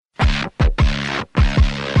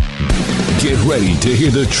Get ready to hear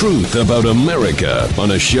the truth about America on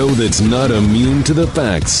a show that's not immune to the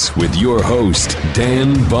facts with your host,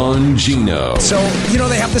 Dan Bongino. So,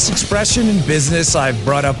 they have this expression in business I've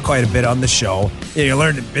brought up quite a bit on the show. You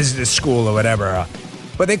learned in business school or whatever.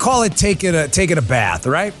 But they call it taking a bath,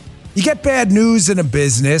 right? You get bad news in a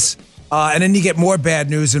business, and then you get more bad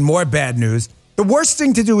news and more bad news. The worst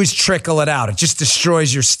thing to do is trickle it out. It just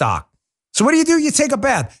destroys your stock. So what do? You take a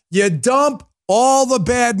bath. You dump all the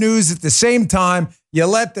bad news at the same time. You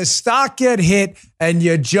let the stock get hit, and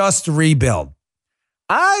you just rebuild.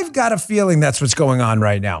 I've got a feeling that's what's going on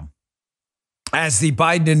right now as the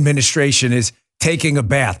Biden administration is taking a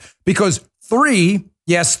bath. Because three,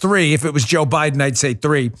 if it was Joe Biden, I'd say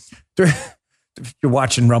three. If you're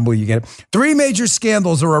watching Rumble, you get it. 3 major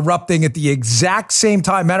scandals are erupting at the exact same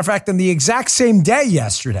time. Matter of fact, on the exact same day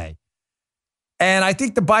yesterday. And I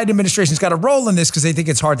think the Biden administration's got a role in this because they think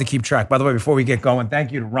it's hard to keep track. By the way, before we get going,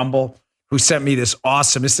 thank you to Rumble, who sent me this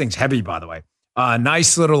thing's heavy, by the way.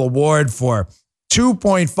 Nice little award for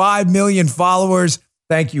 2.5 million followers.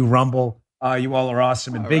 Thank you, Rumble. You all are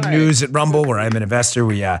awesome. And big news at Rumble, where I'm an investor.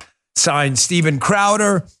 We signed Steven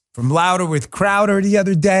Crowder from Louder with Crowder the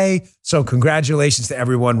other day. So congratulations to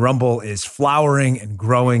everyone. Rumble is flowering and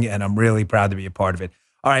growing, and I'm really proud to be a part of it.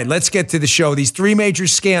 All right, let's get to the show. These 3 major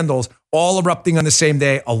scandals all erupting on the same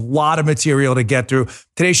day. A lot of material to get through.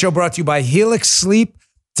 Today's show brought to you by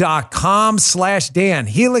HelixSleep.com/Dan.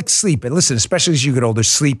 Helix Sleep. And listen, especially as you get older,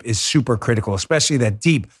 sleep is super critical, especially that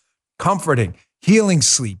deep, comforting, healing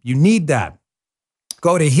sleep. You need that.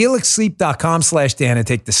 Go to HelixSleep.com/Dan and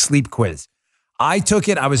take the sleep quiz. I took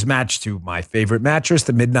it. I was matched to my favorite mattress,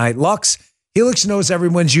 the Midnight Lux. Helix knows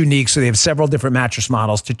everyone's unique, so they have several different mattress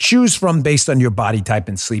models to choose from based on your body type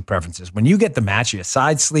and sleep preferences. When you get the match, you're a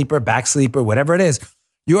side sleeper, back sleeper, whatever it is,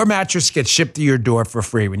 your mattress gets shipped to your door for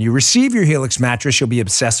free. When you receive your Helix mattress, you'll be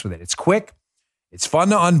obsessed with it. It's quick, it's fun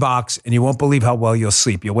to unbox, and you won't believe how well you'll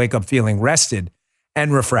sleep. You'll wake up feeling rested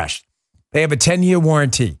and refreshed. They have a 10-year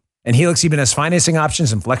warranty, and Helix even has financing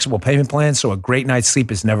options and flexible payment plans, so a great night's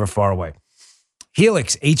sleep is never far away.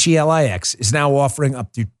 Helix, Helix, is now offering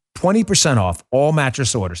up to 20% off all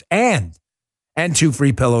mattress orders and 2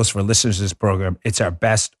 free pillows for listeners to this program. It's our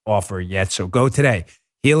best offer yet. So go today.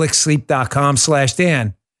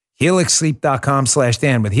 HelixSleep.com/Dan.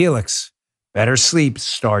 HelixSleep.com/Dan. With Helix, better sleep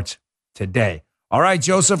starts today. All right,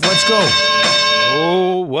 Joseph, let's go.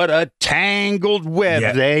 Oh, what a tangled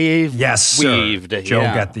web they've weaved. Sir. Joe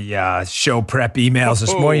got the show prep emails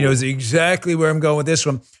this morning. He knows exactly where I'm going with this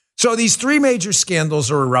one. So these 3 major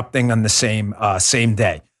scandals are erupting on the same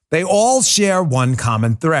day. They all share one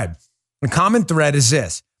common thread. The common thread is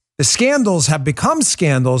this. The scandals have become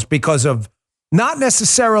scandals because of not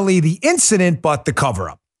necessarily the incident, but the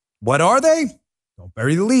cover-up. What are they? Don't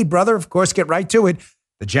bury the lead, brother. Of course, get right to it.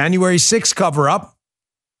 The January 6th cover-up,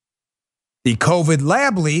 the COVID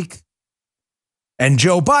lab leak, and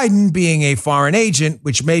Joe Biden being a foreign agent,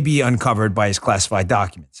 which may be uncovered by his classified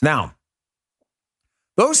documents. Now,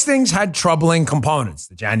 those things had troubling components.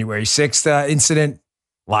 The January 6th incident,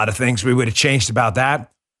 a lot of things we would have changed about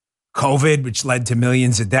that. COVID, which led to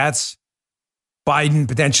millions of deaths. Biden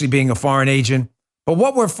potentially being a foreign agent. But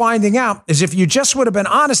what we're finding out is if you just would have been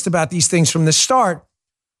honest about these things from the start,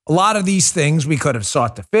 a lot of these things we could have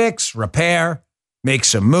sought to fix, repair, make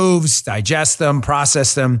some moves, digest them,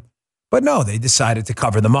 process them. But no, they decided to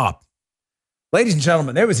cover them up. Ladies and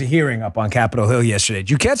gentlemen, there was a hearing up on Capitol Hill yesterday.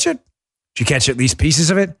 Did you catch it? Did you catch at least pieces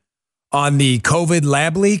of it? On the COVID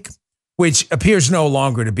lab leak, which appears no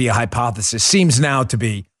longer to be a hypothesis, seems now to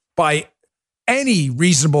be, by any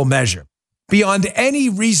reasonable measure, beyond any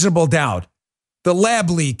reasonable doubt, the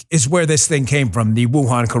lab leak is where this thing came from, the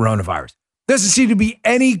Wuhan coronavirus. Doesn't seem to be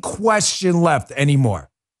any question left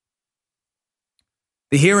anymore.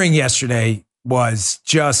 The hearing yesterday was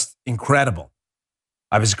just incredible.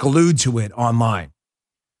 I was glued to it online.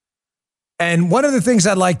 And one of the things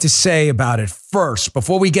I'd like to say about it first,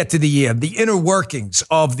 before we get to the inner workings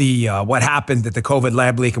of the what happened at the COVID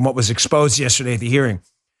lab leak and what was exposed yesterday at the hearing,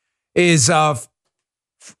 is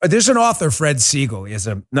there's an author, Fred Siegel. He has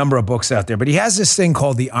a number of books out there, but he has this thing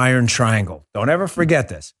called the Iron Triangle. Don't ever forget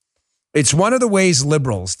this. It's one of the ways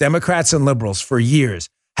liberals, Democrats and liberals, for years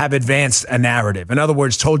have advanced a narrative. In other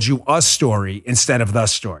words, told you a story instead of the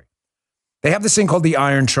story. They have this thing called the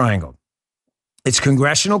Iron Triangle. It's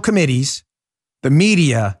congressional committees, the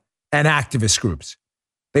media, and activist groups.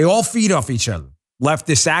 They all feed off each other.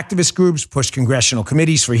 Leftist activist groups push congressional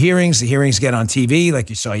committees for hearings. The hearings get on TV, like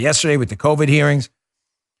you saw yesterday with the COVID hearings.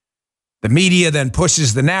 The media then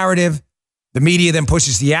pushes the narrative. The media then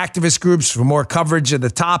pushes the activist groups for more coverage of the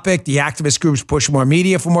topic. The activist groups push more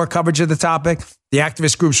media for more coverage of the topic. The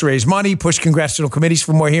activist groups raise money, push congressional committees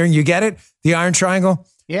for more hearing. You get it? The Iron Triangle?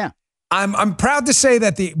 Yeah. I'm proud to say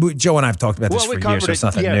that Joe and I have talked about this for years. So it's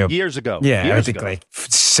nothing new. Years ago. Yeah, I think like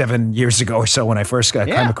 7 years ago or so when I first came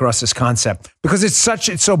across this concept, because it's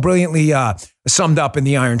so brilliantly summed up in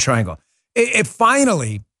the Iron Triangle. It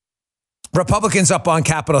finally, Republicans up on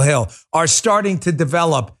Capitol Hill are starting to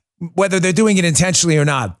develop, whether they're doing it intentionally or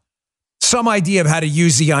not, some idea of how to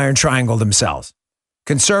use the Iron Triangle themselves.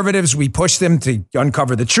 Conservatives, we push them to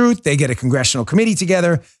uncover the truth. They get a congressional committee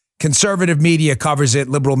together. Conservative media covers it.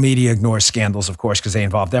 Liberal media ignores scandals, of course, because they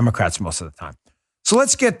involve Democrats most of the time. So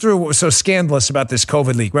let's get through what was so scandalous about this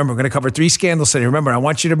COVID leak. Remember, we're going to cover 3 scandals today. Remember, I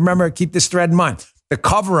want you to keep this thread in mind. The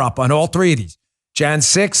cover-up on all 3 of these. Jan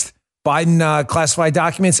 6th, Biden classified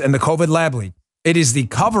documents, and the COVID lab leak. It is the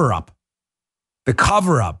cover-up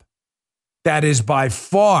that is by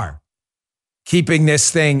far keeping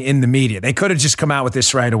this thing in the media. They could have just come out with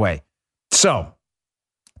this right away. So,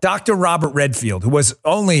 Dr. Robert Redfield, who was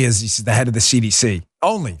only, as he's the head of the CDC,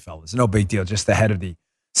 only, fellas, no big deal, just the head of the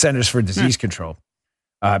Centers for Disease Control,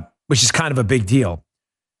 which is kind of a big deal.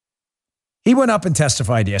 He went up and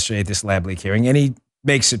testified yesterday at this lab leak hearing, and he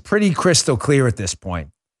makes it pretty crystal clear at this point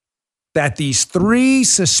that these 3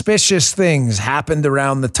 suspicious things happened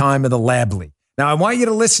around the time of the lab leak. Now, I want you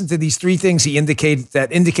to listen to these 3 things he indicated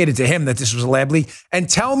to him that this was a lab leak, and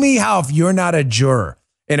tell me how, if you're not a juror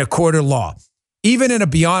in a court of law, even in a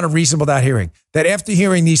beyond a reasonable doubt hearing, that after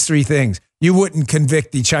hearing these 3 things, you wouldn't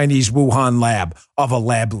convict the Chinese Wuhan lab of a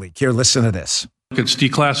lab leak. Here, listen to this. It's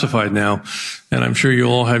declassified now, and I'm sure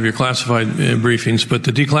you'll all have your classified briefings, but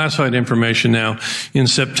the declassified information now, in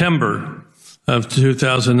September of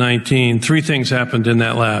 2019, 3 things happened in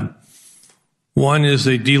that lab. One is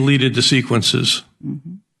they deleted the sequences. It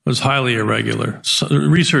was highly irregular. So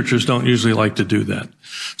researchers don't usually like to do that.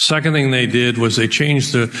 Second thing they did was they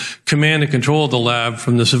changed the command and control of the lab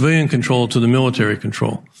from the civilian control to the military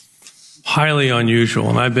control. Highly unusual.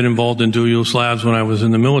 And I've been involved in dual-use labs when I was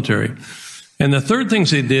in the military. And the third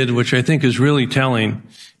things they did, which I think is really telling,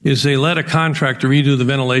 is they let a contractor redo the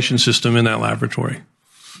ventilation system in that laboratory.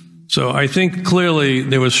 So I think clearly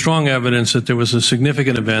there was strong evidence that there was a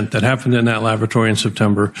significant event that happened in that laboratory in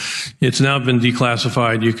September. It's now been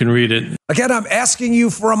declassified. You can read it. Again, I'm asking you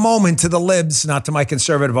for a moment, to the libs, not to my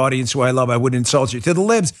conservative audience who I love, I wouldn't insult you. To the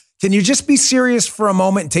libs, can you just be serious for a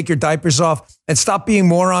moment and take your diapers off and stop being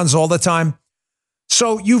morons all the time?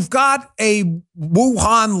 So you've got a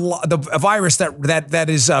Wuhan, the virus that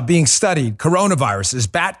is being studied, coronaviruses,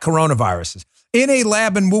 bat coronaviruses, in a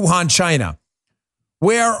lab in Wuhan, China,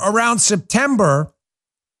 where around September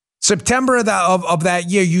of that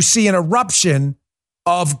year, you see an eruption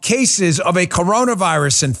of cases of a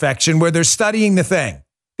coronavirus infection where they're studying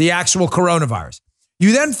the actual coronavirus.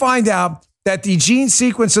 You then find out that the gene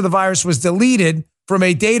sequence of the virus was deleted from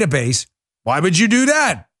a database. Why would you do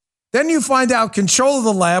that? Then you find out control of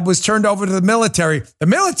the lab was turned over to the military. The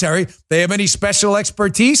military, they have any special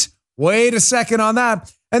expertise? Wait a second on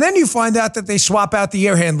that. And then you find out that they swap out the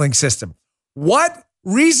air handling system. What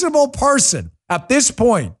reasonable person at this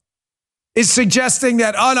point is suggesting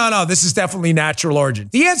that, oh, no, this is definitely natural origin?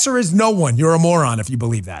 The answer is no one. You're a moron if you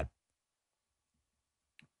believe that.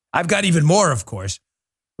 I've got even more, of course.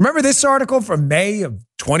 Remember this article from May of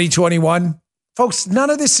 2021? Folks, none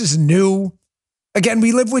of this is new. Again,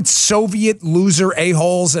 we live with Soviet loser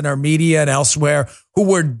a-holes in our media and elsewhere who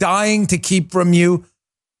were dying to keep from you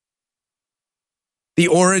the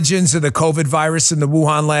origins of the COVID virus in the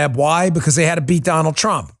Wuhan lab. Why? Because they had to beat Donald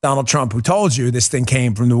Trump. Donald Trump, who told you this thing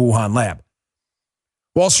came from the Wuhan lab.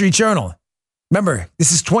 Wall Street Journal. Remember,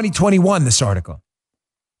 this is 2021, this article.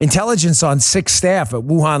 Intelligence on 6 staff at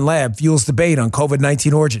Wuhan lab fuels debate on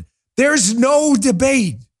COVID-19 origin. There's no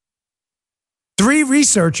debate. 3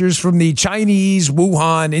 researchers from the Chinese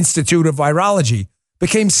Wuhan Institute of Virology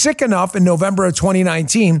became sick enough in November of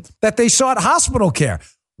 2019 that they sought hospital care.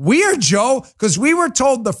 Weird, Joe, because we were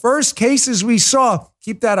told the first cases we saw,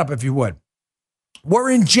 keep that up if you would, were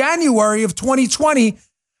in January of 2020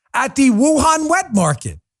 at the Wuhan wet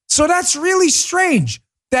market. So that's really strange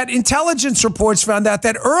that intelligence reports found out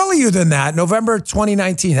that earlier than that, November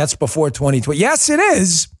 2019, that's before 2020. Yes, it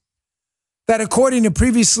is. That according to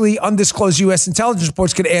previously undisclosed U.S. intelligence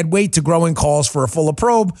reports could add weight to growing calls for a fuller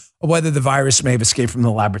probe of whether the virus may have escaped from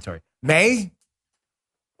the laboratory. May?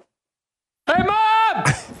 Hey, Mom!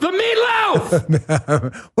 The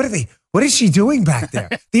meatloaf! What is she doing back there?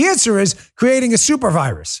 The answer is creating a super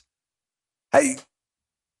virus. Hey,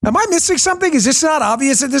 am I missing something? Is this not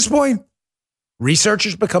obvious at this point?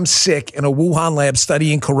 Researchers become sick in a Wuhan lab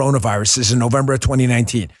studying coronaviruses in November of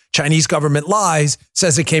 2019. Chinese government lies,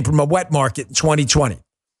 says it came from a wet market in 2020.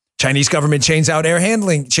 Chinese government changes out air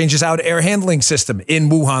handling system in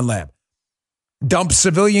Wuhan lab. Dumps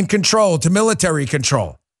civilian control to military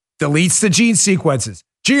control. Deletes the gene sequences.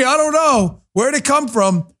 Gee, I don't know. Where'd it come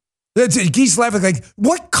from? Geese laughing like,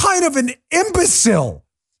 what kind of an imbecile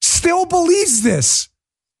still believes this?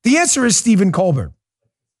 The answer is Stephen Colbert.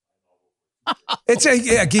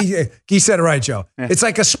 Geese said it right, Joe. It's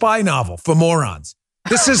like a spy novel for morons.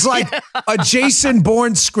 This is like a Jason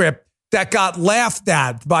Bourne script that got laughed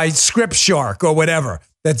at by Script Shark or whatever.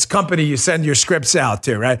 That's company you send your scripts out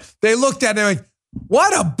to, right? They looked at it like,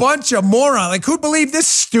 what a bunch of morons. Like, who'd believe this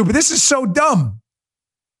stupid? This is so dumb.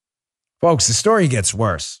 Folks, the story gets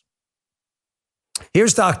worse.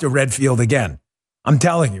 Here's Dr. Redfield again. I'm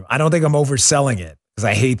telling you, I don't think I'm overselling it because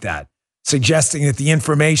I hate that. Suggesting that the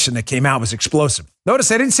information that came out was explosive.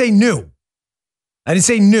 Notice I didn't say new.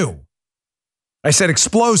 I said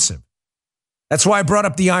explosive. That's why I brought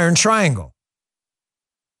up the Iron Triangle.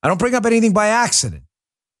 I don't bring up anything by accident.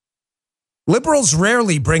 Liberals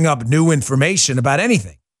rarely bring up new information about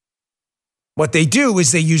anything. What they do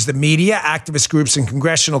is they use the media, activist groups, and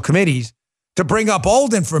congressional committees to bring up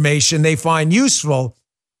old information they find useful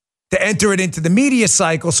to enter it into the media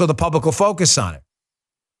cycle so the public will focus on it.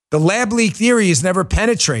 The lab leak theory is never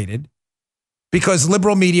penetrated because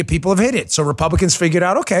liberal media people have hit it. So Republicans figured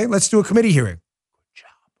out, okay, let's do a committee hearing. Good job.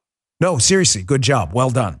 No, seriously, good job. Well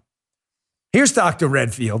done. Here's Dr.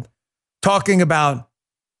 Redfield talking about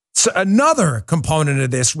another component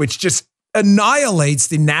of this, which just annihilates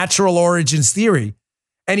the natural origins theory.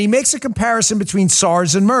 And he makes a comparison between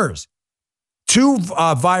SARS and MERS. Two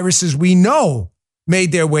viruses we know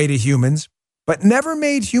made their way to humans, but never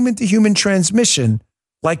made human-to-human transmission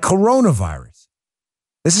like coronavirus.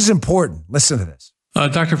 This is important. Listen to this.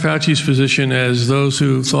 Dr. Fauci's position, as those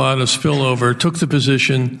who thought of spillover, took the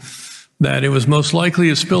position that it was most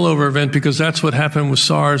likely a spillover event because that's what happened with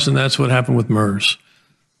SARS and that's what happened with MERS.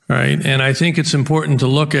 Right. And I think it's important to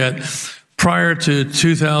look at prior to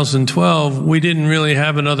 2012, we didn't really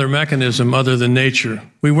have another mechanism other than nature.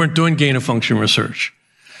 We weren't doing gain of function research.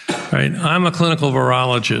 Right. I'm a clinical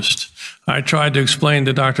virologist. I tried to explain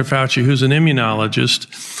to Dr. Fauci, who's an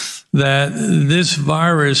immunologist, that this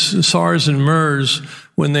virus, SARS and MERS,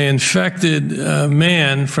 when they infected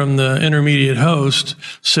man from the intermediate host,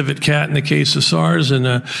 civet cat in the case of SARS and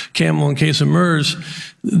a camel in the case of MERS,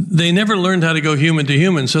 they never learned how to go human to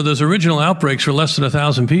human. So those original outbreaks were less than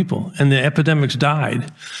 1,000 people, and the epidemics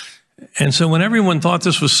died. And so when everyone thought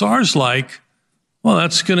this was SARS-like, well,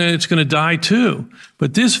 it's gonna die too.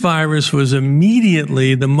 But this virus was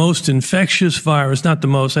immediately the most infectious virus, not the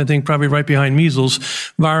most, I think probably right behind measles,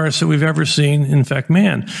 virus that we've ever seen infect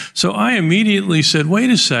man. So I immediately said,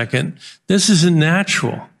 wait a second, this isn't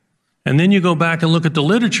natural. And then you go back and look at the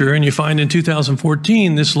literature and you find in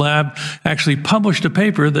 2014, this lab actually published a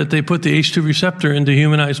paper that they put the H2 receptor into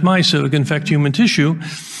humanized mice so it can infect human tissue.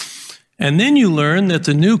 And then you learn that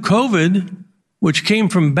the new COVID, which came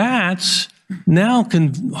from bats, now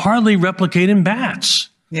can hardly replicate in bats.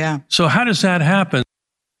 Yeah. So how does that happen?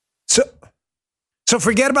 So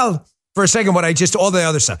forget about for a second all the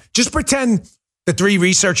other stuff. Just pretend the three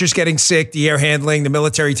researchers getting sick, the air handling, the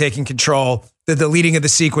military taking control, the deleting of the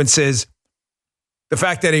sequences, the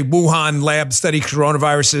fact that a Wuhan lab studied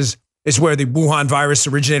coronaviruses is where the Wuhan virus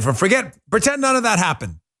originated from. Pretend none of that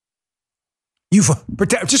happened.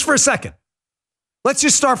 Pretend just for a second. Let's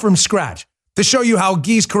just start from scratch to show you how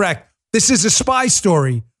Guy's correct. This is a spy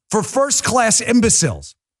story for first-class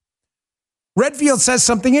imbeciles. Redfield says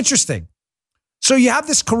something interesting. So you have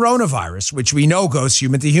this coronavirus, which we know goes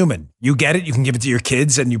human to human. You get it, you can give it to your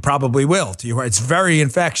kids, and you probably will. It's very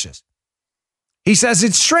infectious. He says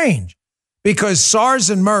it's strange because SARS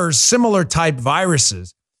and MERS, similar type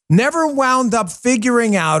viruses, never wound up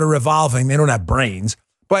figuring out or evolving. They don't have brains,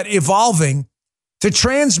 but evolving to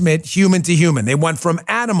transmit human to human. They went from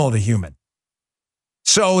animal to human.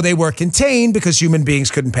 So they were contained because human beings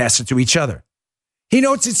couldn't pass it to each other. He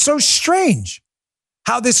notes it's so strange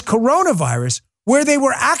how this coronavirus, where they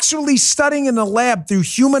were actually studying in the lab through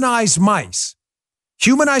humanized mice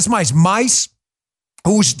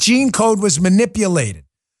whose gene code was manipulated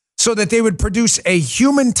so that they would produce a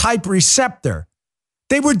human-type receptor.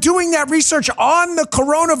 They were doing that research on the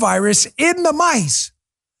coronavirus in the mice.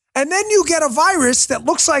 And then you get a virus that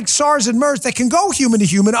looks like SARS and MERS that can go human to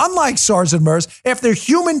human, unlike SARS and MERS, after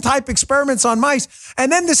human-type experiments on mice.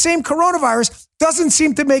 And then the same coronavirus doesn't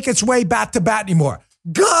seem to make its way bat to bat anymore.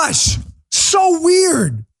 Gosh, so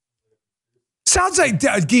weird. Sounds like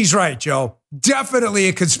Guy's right, Joe. Definitely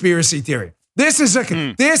a conspiracy theory.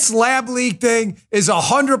 This lab leak thing is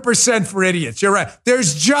 100% for idiots. You're right.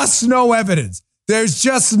 There's just no evidence. There's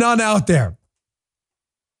just none out there.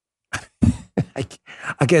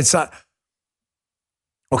 I guess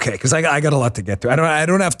okay, because I got a lot to get to. I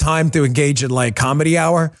don't have time to engage in like comedy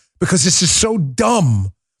hour because this is so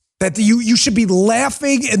dumb that you should be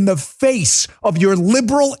laughing in the face of your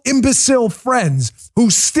liberal imbecile friends who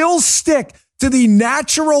still stick to the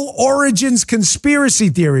natural origins conspiracy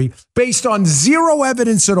theory based on zero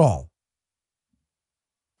evidence at all.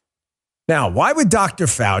 Now, why would Dr.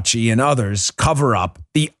 Fauci and others cover up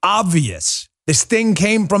the obvious? This thing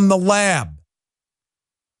came from the lab.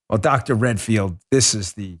 Well, Dr. Redfield, this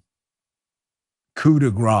is the coup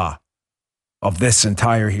de grace of this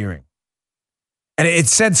entire hearing. And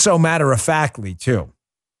it's said so matter-of-factly, too.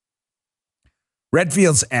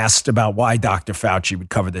 Redfield's asked about why Dr. Fauci would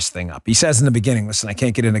cover this thing up. He says in the beginning, listen, I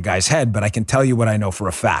can't get in a guy's head, but I can tell you what I know for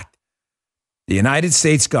a fact. The United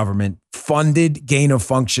States government funded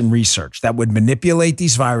gain-of-function research that would manipulate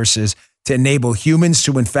these viruses to enable humans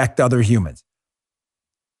to infect other humans.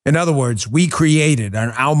 In other words, we created,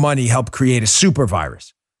 and our money helped create a super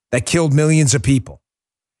virus that killed millions of people.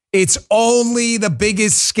 It's only the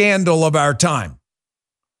biggest scandal of our time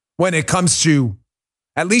when it comes to,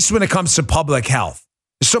 at least when it comes to public health.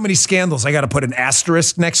 There's so many scandals, I got to put an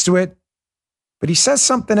asterisk next to it. But he says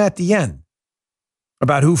something at the end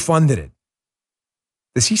about who funded it.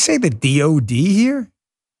 Does he say the DOD here?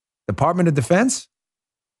 Department of Defense?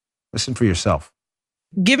 Listen for yourself.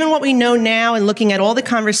 Given what we know now and looking at all the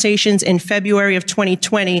conversations in February of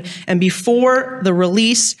 2020 and before the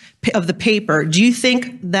release of the paper, do you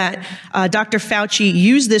think that Dr. Fauci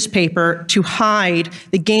used this paper to hide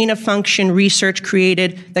the gain-of-function research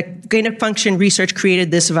created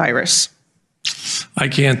this virus? I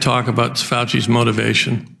can't talk about Fauci's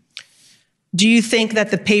motivation. Do you think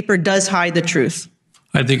that the paper does hide the truth?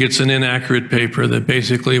 I think it's an inaccurate paper that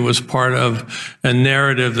basically was part of a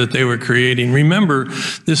narrative that they were creating. Remember,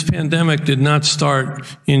 this pandemic did not start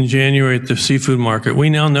in January at the seafood market. We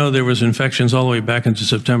now know there was infections all the way back into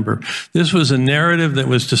September. This was a narrative that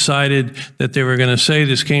was decided that they were going to say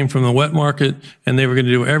this came from the wet market, and they were going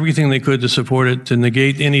to do everything they could to support it, to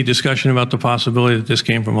negate any discussion about the possibility that this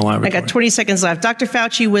came from a laboratory. I got 20 seconds left. Dr.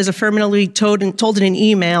 Fauci was affirmatively told in an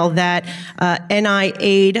email that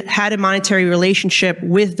NIAID had a monetary relationship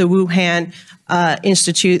with the Wuhan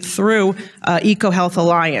Institute through EcoHealth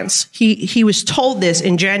Alliance. He was told this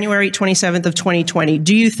in January 27th of 2020.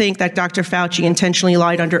 Do you think that Dr. Fauci intentionally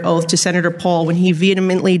lied under oath to Senator Paul when he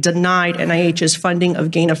vehemently denied NIH's funding of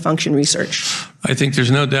gain-of-function research? I think there's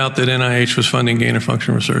no doubt that NIH was funding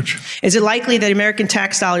gain-of-function research. Is it likely that American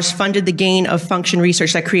tax dollars funded the gain-of-function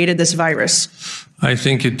research that created this virus? I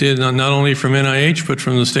think it did, not only from NIH, but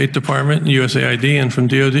from the State Department, USAID, and from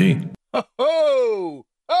DOD.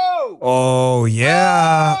 Oh,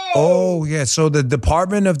 yeah. Oh, yeah. So the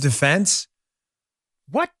Department of Defense?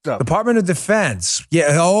 What the? Department of Defense.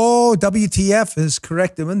 Yeah. Oh, WTF is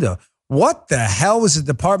correct, Mundo. What the hell was the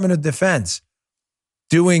Department of Defense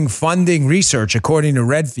doing funding research, according to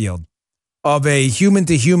Redfield, of a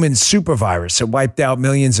human-to-human super virus that wiped out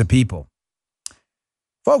millions of people?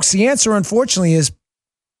 Folks, the answer, unfortunately, is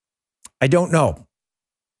I don't know.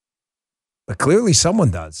 But clearly someone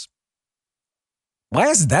does. Why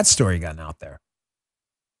hasn't that story gotten out there?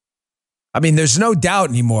 I mean, there's no doubt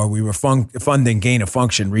anymore we were funding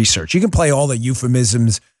gain-of-function research. You can play all the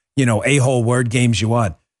euphemisms, a-hole word games you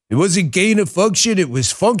want. It wasn't gain-of-function, it was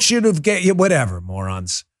function of gain, whatever,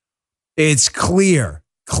 morons. It's clear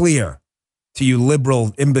to you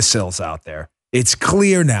liberal imbeciles out there. It's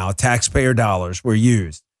clear now taxpayer dollars were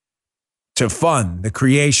used to fund the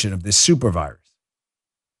creation of this super virus.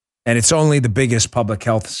 And it's only the biggest public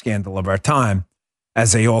health scandal of our time,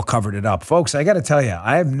 as they all covered it up. Folks, I got to tell you,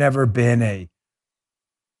 I have never been a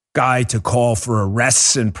guy to call for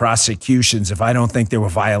arrests and prosecutions if I don't think there were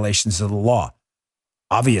violations of the law.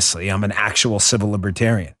 Obviously, I'm an actual civil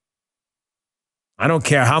libertarian. I don't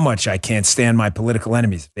care how much I can't stand my political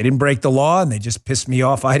enemies. If they didn't break the law and they just pissed me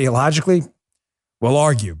off ideologically, we'll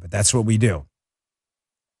argue, but that's what we do.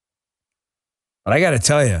 But I got to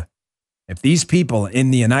tell you, if these people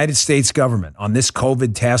in the United States government on this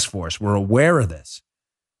COVID task force were aware of this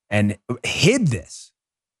and hid this,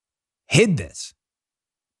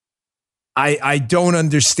 I don't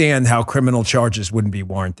understand how criminal charges wouldn't be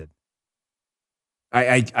warranted.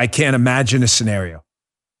 I can't imagine a scenario.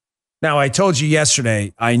 Now, I told you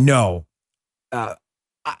yesterday, I know.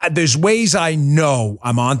 There's ways I know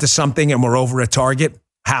I'm onto something and we're over a target.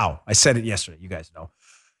 How? I said it yesterday. You guys know.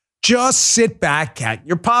 Just sit back, get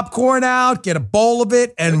your popcorn out, get a bowl of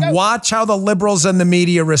it, and watch how the liberals and the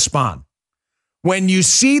media respond. When you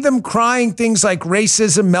see them crying things like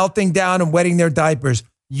racism, melting down, and wetting their diapers,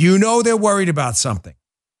 you know they're worried about something.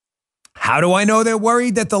 How do I know they're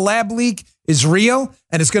worried that the lab leak is real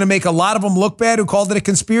and it's going to make a lot of them look bad who called it a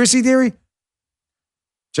conspiracy theory?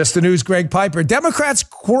 Just the news, Greg Piper. Democrats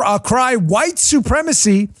cry white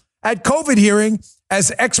supremacy at COVID hearing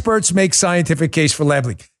as experts make scientific case for lab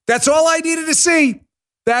leak. That's all I needed to see.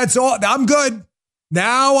 That's all. I'm good.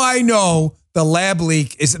 Now I know the lab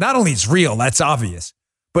leak is not only it's real, that's obvious,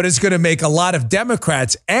 but it's going to make a lot of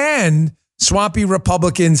Democrats and swampy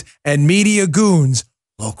Republicans and media goons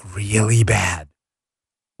look really bad.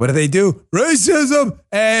 What do? Racism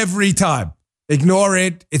every time. Ignore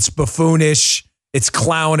it. It's buffoonish. It's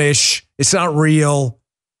clownish. It's not real.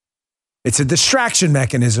 It's a distraction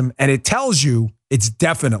mechanism, and it tells you it's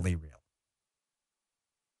definitely real.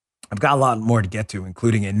 I've got a lot more to get to,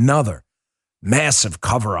 including another massive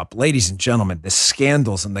cover-up. Ladies and gentlemen, the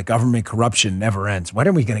scandals and the government corruption never ends. When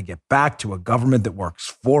are we going to get back to a government that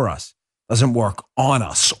works for us, doesn't work on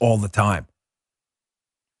us all the time?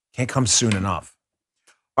 Can't come soon enough.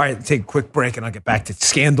 All right, take a quick break, and I'll get back to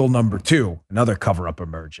scandal number 2, another cover-up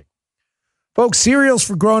emerging. Folks, cereals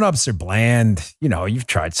for grown-ups are bland. You know, you've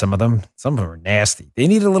tried some of them. Some of them are nasty. They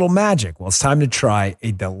need a little magic. Well, it's time to try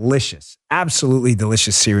a delicious, absolutely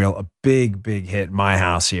delicious cereal, a big, big hit in my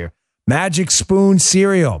house here. Magic Spoon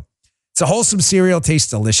cereal. It's a wholesome cereal, tastes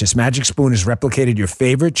delicious. Magic Spoon has replicated your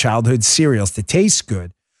favorite childhood cereals to taste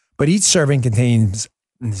good, but each serving contains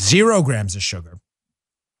 0 grams of sugar,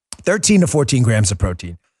 13 to 14 grams of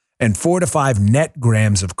protein, and 4 to 5 net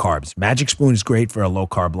grams of carbs. Magic Spoon is great for a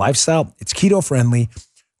low-carb lifestyle. It's keto-friendly,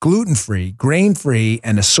 gluten-free, grain-free,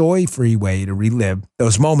 and a soy-free way to relive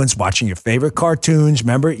those moments watching your favorite cartoons.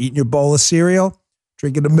 Remember, eating your bowl of cereal,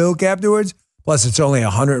 drinking the milk afterwards? Plus, it's only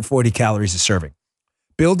 140 calories a serving.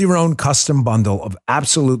 Build your own custom bundle of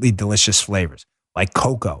absolutely delicious flavors like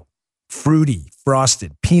cocoa, fruity,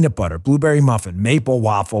 frosted, peanut butter, blueberry muffin, maple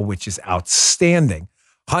waffle, which is outstanding,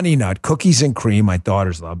 honey nut, cookies and cream, my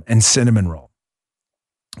daughters love, and cinnamon roll.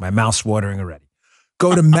 My mouth's watering already.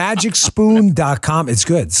 Go to magicspoon.com. It's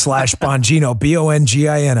good. /Bongino,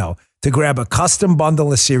 Bongino, to grab a custom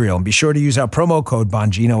bundle of cereal. And be sure to use our promo code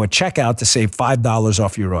Bongino at checkout to save $5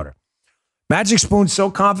 off your order. Magic Spoon's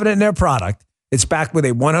so confident in their product, it's backed with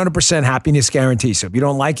a 100% happiness guarantee. So if you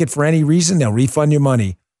don't like it for any reason, they'll refund your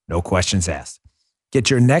money. No questions asked. Get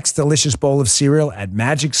your next delicious bowl of cereal at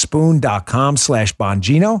magicspoon.com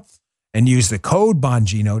 /Bongino and use the code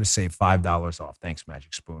Bongino to save $5 off. Thanks,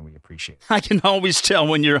 Magic Spoon. We appreciate it. I can always tell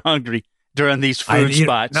when you're hungry during these food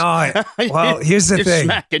spots. Well, here's the thing.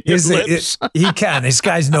 He can. These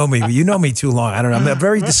guys know me. You know me too long. I don't know. I'm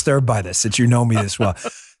very disturbed by this, that you know me this well.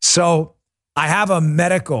 So I have a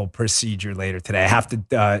medical procedure later today. I have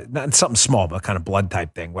to, not something small, but kind of blood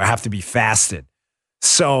type thing where I have to be fasted.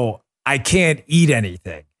 So I can't eat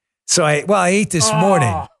anything. So I ate this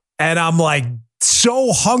morning and I'm like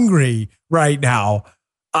so hungry right now.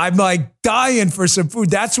 I'm like dying for some food.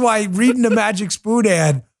 That's why reading the Magic Spoon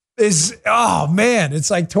ad is, oh man, it's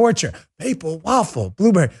like torture. Maple waffle,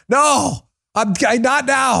 blueberry. No, I'm not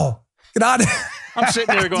now. Not. I'm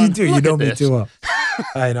sitting there going, you know me too well.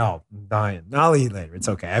 I know, I'm dying. I'll eat later. It's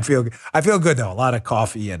okay. I feel good though. A lot of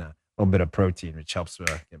coffee and a little bit of protein, which helps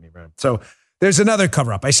get me running. So there's another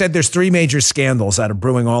cover-up. I said there's 3 major scandals that are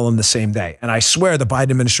brewing all in the same day. And I swear the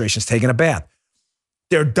Biden administration's taking a bath.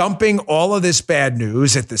 They're dumping all of this bad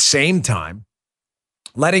news at the same time,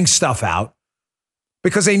 letting stuff out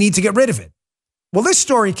because they need to get rid of it. Well, this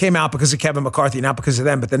story came out because of Kevin McCarthy, not because of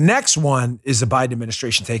them. But the next one is the Biden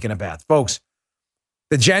administration taking a bath. Folks,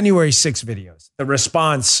 the January 6 videos, the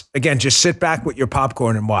response, again, just sit back with your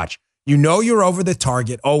popcorn and watch. You know you're over the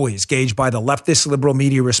target, always gauged by the leftist liberal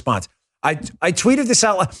media response. I tweeted this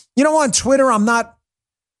out. You know, on Twitter, I'm not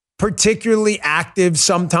particularly active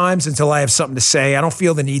sometimes until I have something to say. I don't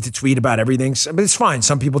feel the need to tweet about everything, but it's fine.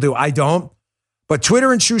 Some people do. I don't. But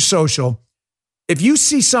Twitter and Truth Social, if you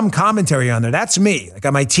see some commentary on there, that's me. Like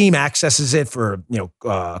my team accesses it for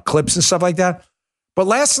clips and stuff like that. But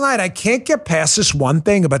last night, I can't get past this one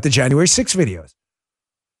thing about the January 6 videos.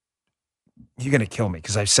 You're going to kill me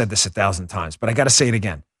because I've said this 1,000 times, but I got to say it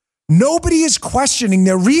again. Nobody is questioning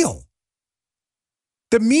they're real.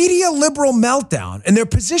 The media liberal meltdown and their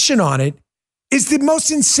position on it is the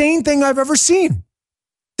most insane thing I've ever seen.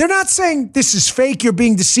 They're not saying this is fake, you're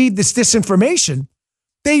being deceived, this disinformation,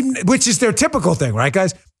 which is their typical thing, right,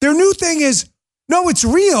 guys? Their new thing is, no, it's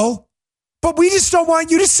real, but we just don't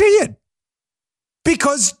want you to see it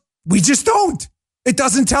because we just don't. It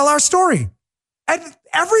doesn't tell our story. And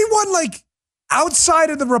everyone like outside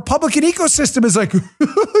of the Republican ecosystem is like,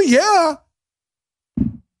 yeah.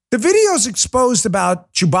 The videos exposed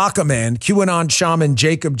about Chewbacca Man, QAnon shaman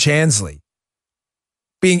Jacob Chansley,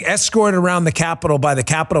 being escorted around the Capitol by the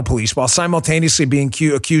Capitol Police while simultaneously being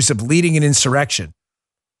accused of leading an insurrection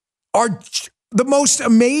are the most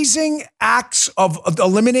amazing acts of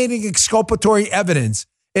eliminating exculpatory evidence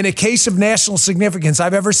in a case of national significance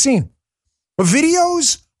I've ever seen. The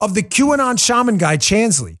videos of the QAnon shaman guy,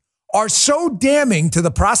 Chansley, are so damning to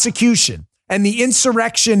the prosecution and the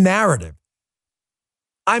insurrection narrative.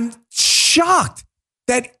 I'm shocked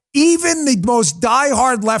that even the most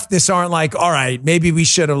diehard leftists aren't like, all right, maybe we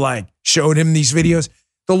should have showed him these videos.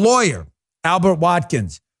 The lawyer, Albert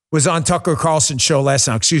Watkins, was on Tucker Carlson's show last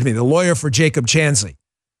night. The lawyer for Jacob Chansley.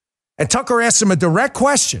 And Tucker asked him a direct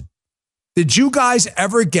question. Did you guys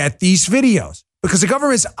ever get these videos? Because the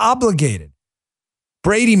government's obligated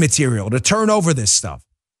Brady material to turn over this stuff.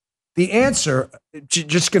 The answer,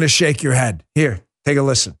 just going to shake your head. Here, take a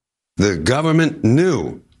listen. The government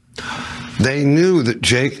knew. They knew that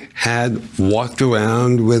Jake had walked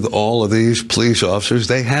around with all of these police officers.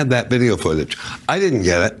 They had that video footage. I didn't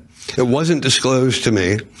get it. It wasn't disclosed to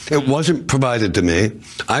me. It wasn't provided to me.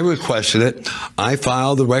 I requested it. I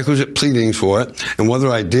filed the requisite pleadings for it. And whether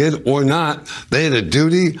I did or not, they had a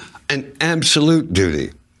duty, an absolute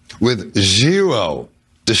duty, with zero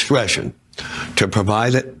discretion to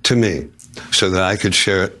provide it to me so that I could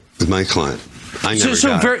share it with my client. I never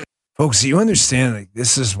got it. Folks, you understand,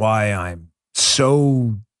 this is why I'm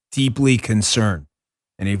so deeply concerned.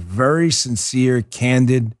 In a very sincere,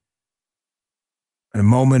 candid, in a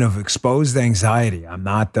moment of exposed anxiety. I've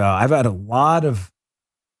had a lot of,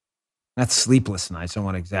 not sleepless nights, I don't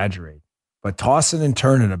want to exaggerate, but tossing and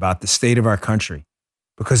turning about the state of our country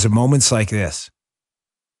because of moments like this.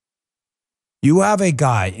 You have a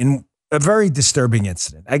guy in a very disturbing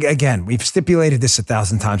incident. Again, we've stipulated this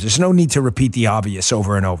 1,000 times. There's no need to repeat the obvious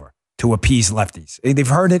over and over to appease lefties. They've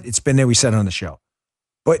heard it. It's been there. We said it on the show.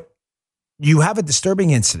 But you have a disturbing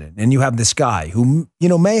incident and you have this guy who,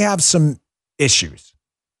 may have some issues.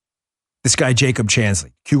 This guy, Jacob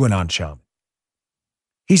Chansley, QAnon shaman.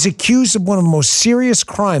 He's accused of one of the most serious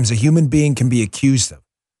crimes a human being can be accused of.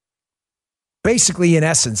 Basically, in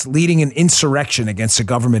essence, leading an insurrection against the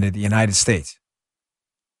government of the United States.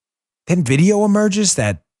 Then video emerges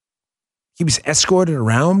that he was escorted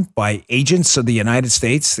around by agents of the United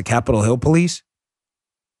States, the Capitol Hill Police.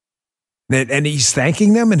 And he's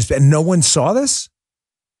thanking them and no one saw this?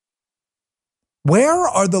 Where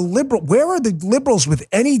are the liberals with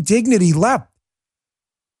any dignity left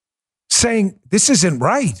saying this isn't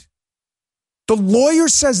right? The lawyer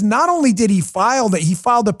says not only did he filed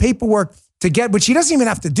the paperwork to get, which he doesn't even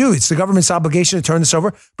have to do. It's the government's obligation to turn this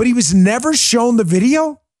over, but he was never shown the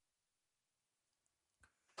video.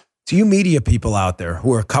 To you media people out there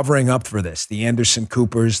who are covering up for this, the Anderson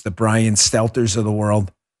Coopers, the Brian Stelters of the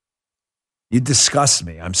world, you disgust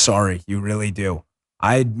me. I'm sorry. You really do.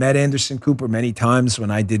 I had met Anderson Cooper many times when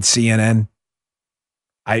I did CNN.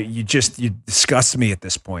 You disgust me at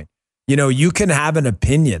this point. You can have an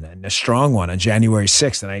opinion, and a strong one, on January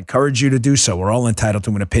 6th, and I encourage you to do so. We're all entitled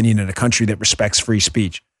to an opinion in a country that respects free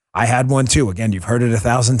speech. I had one too. Again, you've heard it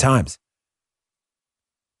 1,000 times.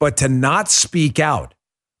 But to not speak out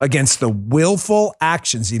against the willful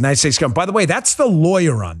actions of the United States government. By the way, that's the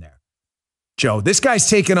lawyer on there. Joe, this guy's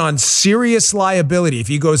taking on serious liability if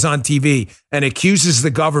he goes on TV and accuses the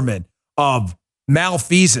government of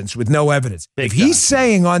malfeasance with no evidence. If he's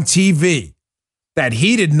saying on TV that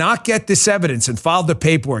he did not get this evidence and filed the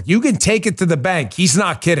paperwork, you can take it to the bank. He's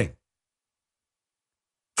not kidding.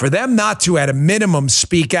 For them not to, at a minimum,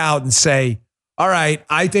 speak out and say, all right,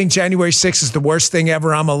 I think January 6th is the worst thing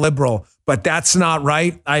ever. I'm a liberal, but that's not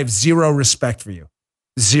right. I have zero respect for you.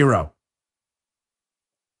 Zero.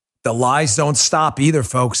 The lies don't stop either,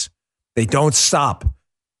 folks. They don't stop.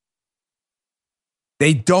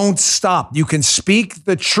 They don't stop. You can speak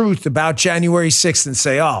the truth about January 6th and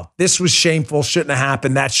say, oh, this was shameful, shouldn't have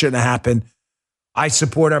happened, that shouldn't have happened. I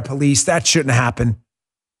support our police, that shouldn't happen.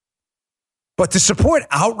 But to support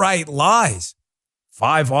outright lies,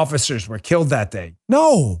 5 officers were killed that day.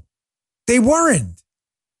 No, they weren't.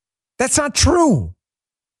 That's not true.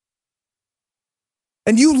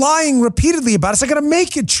 And you lying repeatedly about it's not going to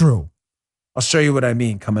make it true. I'll show you what I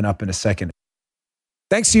mean coming up in a second.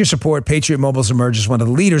 Thanks to your support, Patriot Mobile's emerged as one of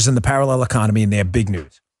the leaders in the parallel economy, and they have big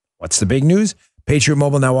news. What's the big news? Patriot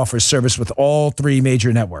Mobile now offers service with all 3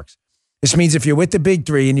 major networks. This means if you're with the big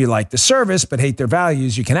 3 and you like the service but hate their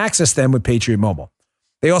values, you can access them with Patriot Mobile.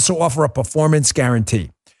 They also offer a performance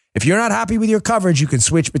guarantee. If you're not happy with your coverage, you can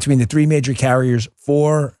switch between the 3 major carriers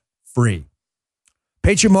for free.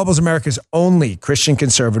 Patriot Mobile is America's only Christian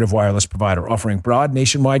conservative wireless provider, offering broad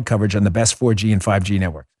nationwide coverage on the best 4G and 5G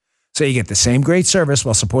networks. So you get the same great service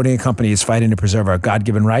while supporting a company that's fighting to preserve our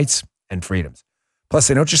God-given rights and freedoms. Plus,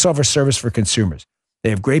 they don't just offer service for consumers. They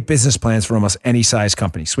have great business plans for almost any size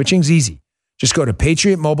company. Switching's easy. Just go to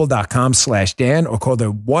patriotmobile.com/Dan or call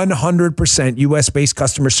the 100% U.S.-based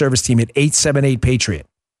customer service team at 878-PATRIOT.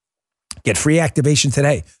 Get free activation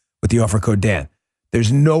today with the offer code Dan.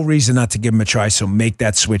 There's no reason not to give them a try, so make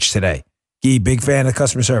that switch today. Gee, big fan of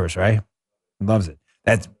customer service, right? Loves it.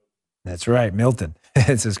 That's right, Milton.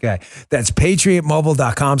 It's this guy. That's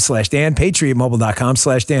patriotmobile.com/Dan,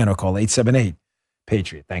 patriotmobile.com/Dan, or call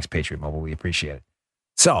 878-PATRIOT. Thanks, Patriot Mobile. We appreciate it.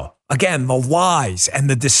 So, again, the lies and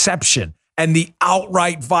the deception and the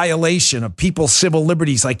outright violation of people's civil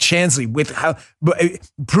liberties like Chansley, with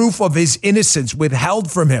proof of his innocence withheld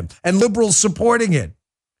from him and liberals supporting it.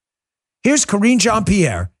 Here's Karine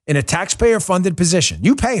Jean-Pierre in a taxpayer-funded position.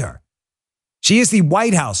 You pay her. She is the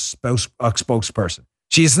White House spokesperson.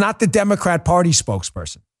 She is not the Democrat Party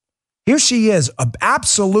spokesperson. Here she is,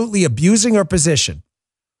 absolutely abusing her position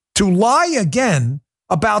to lie again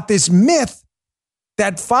about this myth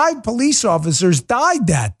that 5 police officers died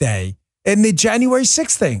that day in the January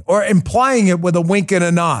 6th thing, or implying it with a wink and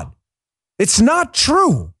a nod. It's not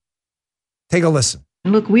true. Take a listen.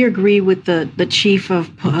 Look, we agree with the chief of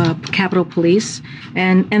Capitol Police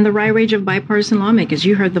and the wide range of bipartisan lawmakers.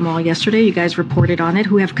 You heard them all yesterday. You guys reported on it,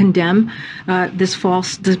 who have condemned this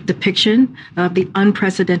false depiction of the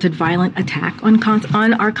unprecedented violent attack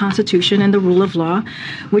on our Constitution and the rule of law,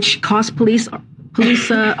 which cost police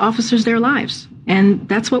officers their lives. And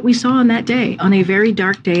that's what we saw on that day, on a very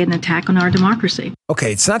dark day, an attack on our democracy.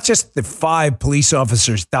 Okay, it's not just the 5 police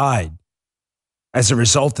officers died as a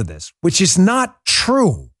result of this, which is not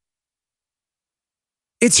true.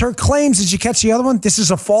 It's her claims. Did you catch the other one? This is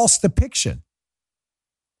a false depiction.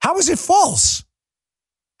 How is it false?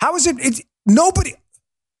 How is it? Nobody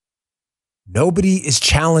is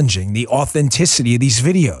challenging the authenticity of these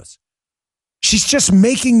videos. She's just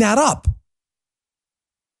making that up.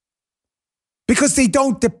 Because they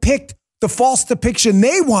don't depict the false depiction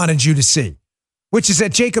they wanted you to see, which is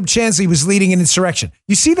that Jacob Chansley was leading an insurrection.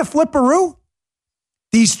 You see the flipperoo?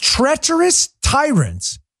 These treacherous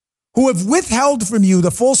tyrants who have withheld from you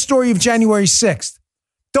the full story of January 6th,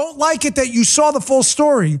 don't like it that you saw the full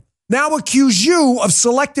story, now accuse you of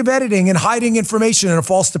selective editing and hiding information in a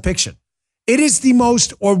false depiction. It is the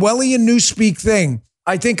most Orwellian newspeak thing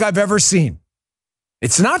I think I've ever seen.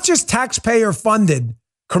 It's not just taxpayer-funded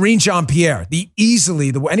Karine Jean-Pierre,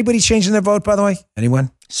 anybody changing their vote, by the way?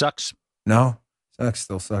 Anyone? Sucks. No?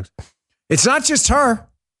 Still sucks. It's not just her.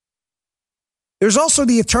 There's also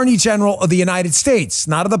the Attorney General of the United States,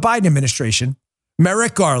 not of the Biden administration,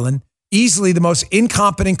 Merrick Garland, easily the most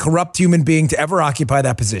incompetent, corrupt human being to ever occupy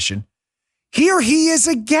that position. Here he is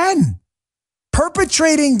again,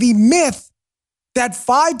 perpetrating the myth that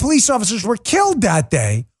 5 police officers were killed that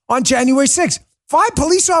day on January 6th. 5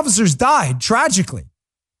 police officers died tragically.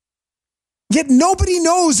 Yet nobody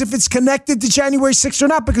knows if it's connected to January 6th or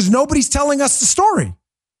not because nobody's telling us the story.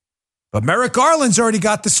 But Merrick Garland's already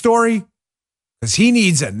got the story because he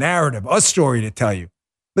needs a narrative, a story to tell you.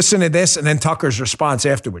 Listen to this and then Tucker's response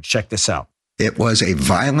afterwards. Check this out. It was a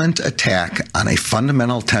violent attack on a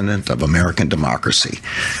fundamental tenet of American democracy,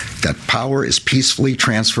 that power is peacefully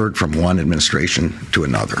transferred from one administration to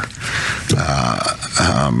another.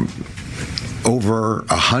 Over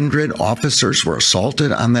 100 officers were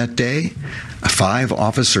assaulted on that day. 5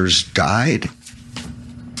 officers died.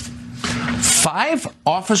 5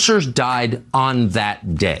 officers died on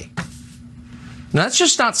that day. Now, that's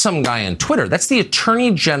just not some guy on Twitter. That's the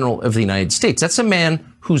Attorney General of the United States. That's a man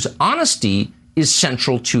whose honesty is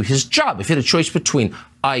central to his job. If you had a choice between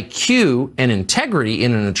IQ and integrity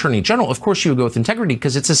in an Attorney General, of course you would go with integrity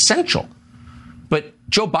because it's essential. But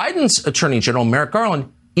Joe Biden's Attorney General, Merrick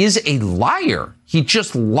Garland, is a liar. He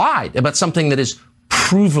just lied about something that is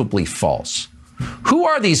provably false. Who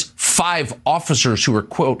are these 5 officers who were,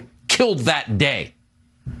 quote, killed that day?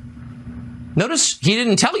 Notice he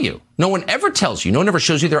didn't tell you. No one ever tells you. No one ever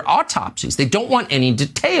shows you their autopsies. They don't want any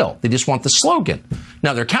detail. They just want the slogan.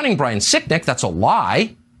 Now, they're counting Brian Sicknick. That's a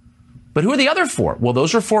lie. But who are the other 4? Well,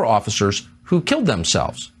 those are 4 officers who killed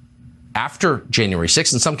themselves after January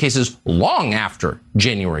 6th, in some cases long after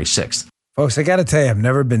January 6th. Folks, I got to tell you, I've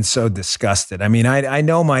never been so disgusted. I mean, I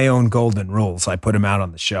know my own golden rules. I put them out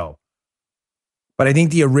on the show. But I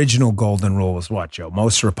think the original golden rule was what, Joe?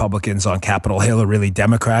 Most Republicans on Capitol Hill are really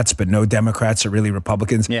Democrats, but no Democrats are really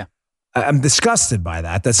Republicans. Yeah. I'm disgusted by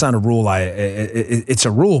that. That's not a rule. It's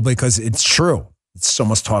a rule because it's true. It's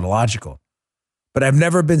almost tautological. But I've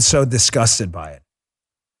never been so disgusted by it.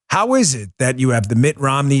 How is it that you have the Mitt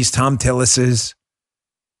Romneys, Tom Tillises,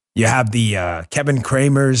 you have the Kevin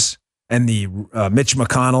Kramers, and the Mitch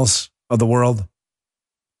McConnells of the world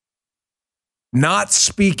not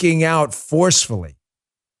speaking out forcefully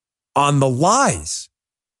on the lies.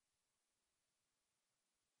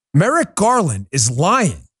 Merrick Garland is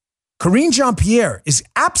lying. Karine Jean-Pierre is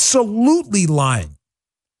absolutely lying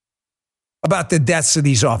about the deaths of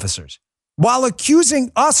these officers while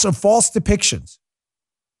accusing us of false depictions.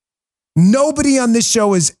 Nobody on this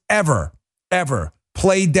show has ever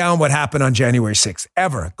played down what happened on January 6th,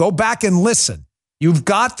 ever. Go back and listen. You've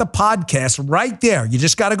got the podcast right there. You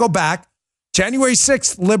just got to go back. January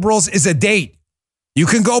 6th, liberals, is a date. You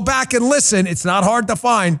can go back and listen. It's not hard to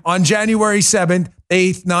find on January 7th,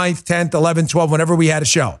 8th, 9th, 10th, 11th, 12th, whenever we had a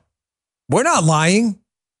show. We're not lying.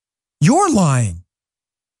 You're lying.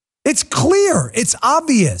 It's clear. It's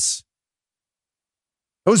obvious.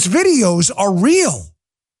 Those videos are real.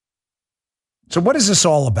 So what is this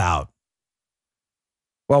all about?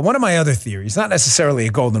 Well, one of my other theories, not necessarily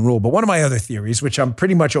a golden rule, but one of my other theories, which I'm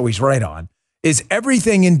pretty much always right on, is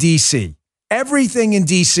everything in D.C. Everything in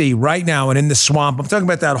D.C. right now and in the swamp. I'm talking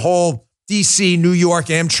about that whole D.C., New York,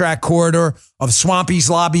 Amtrak corridor of swampies,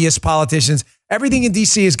 lobbyists, politicians. Everything in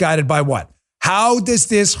D.C. is guided by what? How does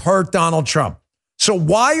this hurt Donald Trump? So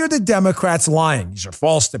why are the Democrats lying? These are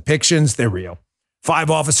false depictions. They're real. 5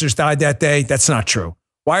 officers died that day. That's not true.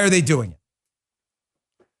 Why are they doing it?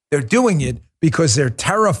 They're doing it because they're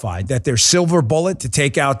terrified that their silver bullet to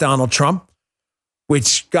take out Donald Trump,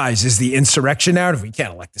 which, guys, is the insurrection narrative. We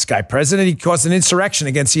can't elect this guy president. He caused an insurrection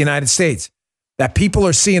against the United States. That people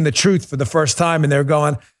are seeing the truth for the first time and they're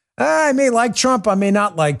going, I may like Trump, I may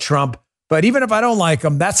not like Trump, but even if I don't like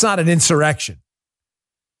him, that's not an insurrection.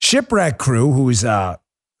 Shipwreck Crew, who is a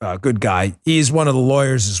good guy, he is one of the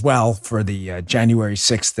lawyers as well for the January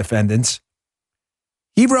 6th defendants.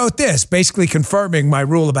 He wrote this, basically confirming my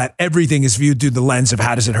rule about everything is viewed through the lens of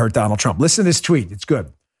how does it hurt Donald Trump. Listen to this tweet. It's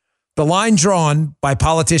good. The line drawn by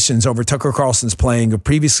politicians over Tucker Carlson's playing a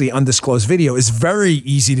previously undisclosed video is very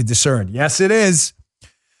easy to discern. Yes, it is.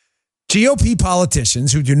 GOP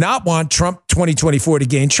politicians who do not want Trump 2024 to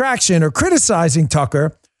gain traction are criticizing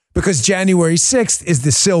Tucker because January 6th is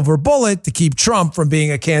the silver bullet to keep Trump from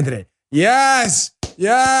being a candidate. Yes,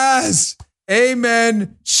 yes.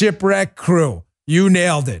 Amen, Shipwreck Crew. You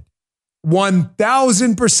nailed it.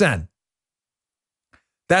 1,000%.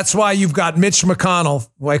 That's why you've got Mitch McConnell,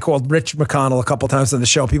 who I called Rich McConnell a couple times on the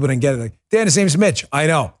show. People didn't get it. Like, Dan, his name's Mitch. I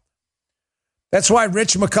know. That's why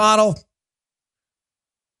Rich McConnell,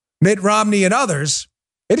 Mitt Romney, and others,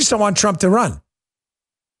 they just don't want Trump to run.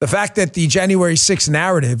 The fact that the January 6th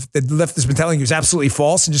narrative that the left has been telling you is absolutely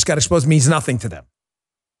false and just got exposed means nothing to them.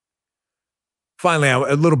 Finally,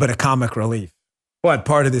 a little bit of comic relief, but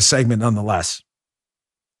part of this segment nonetheless.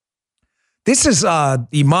 This is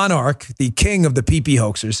the monarch, the king of the PP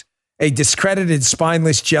hoaxers, a discredited,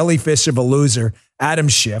 spineless jellyfish of a loser, Adam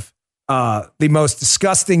Schiff, the most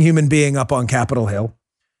disgusting human being up on Capitol Hill.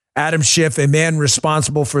 Adam Schiff, a man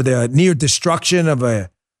responsible for the near destruction of the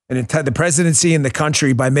presidency and the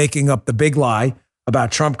country by making up the big lie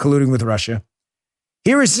about Trump colluding with Russia.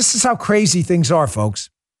 This is how crazy things are, folks.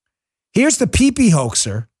 Here's the PP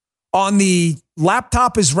hoaxer on the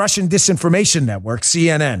Laptop is Russian Disinformation Network,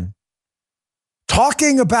 CNN,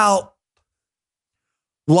 talking about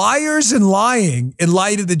liars and lying in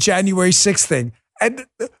light of the January 6th thing. And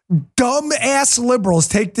dumb ass liberals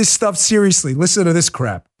take this stuff seriously. Listen to this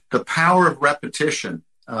crap. The power of repetition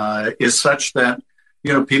is such that,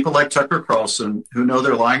 people like Tucker Carlson, who know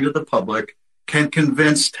they're lying to the public, can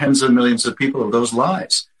convince tens of millions of people of those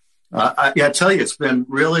lies. I tell you, it's been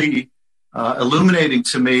really illuminating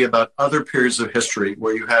to me about other periods of history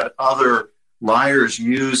where you had other liars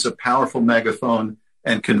use a powerful megaphone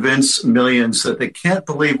and convince millions that they can't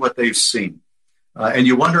believe what they've seen. And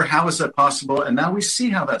you wonder, how is that possible? And now we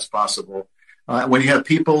see how that's possible. When you have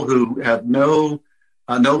people who have no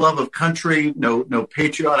love of country, no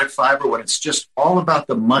patriotic fiber, when it's just all about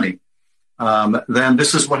the money, then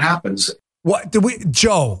this is what happens. What do we,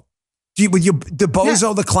 Joe? The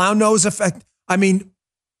Bozo the clown nose effect? I mean,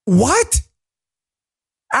 what?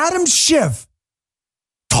 Adam Schiff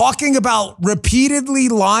talking about repeatedly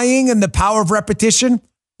lying and the power of repetition?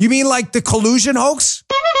 You mean like the collusion hoax?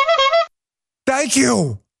 Thank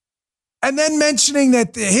you. And then mentioning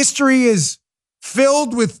that the history is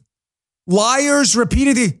filled with liars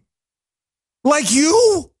repeatedly. Like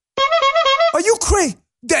you? Are you crazy?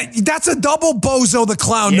 That's a double Bozo the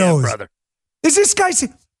clown nose. Brother. Is this guy...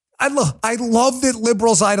 I love that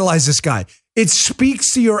liberals idolize this guy. It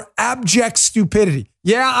speaks to your abject stupidity.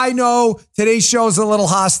 Yeah, I know today's show is a little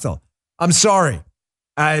hostile. I'm sorry.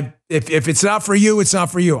 If it's not for you, it's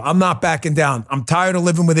not for you. I'm not backing down. I'm tired of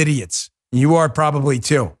living with idiots. You are probably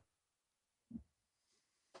too.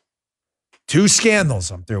 2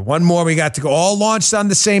 scandals I'm through. One more we got to go. All launched on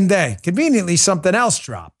the same day. Conveniently, something else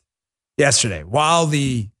dropped yesterday while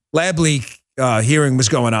the lab leak hearing was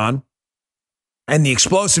going on and the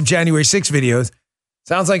explosive January 6 videos.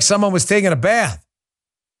 Sounds like someone was taking a bath.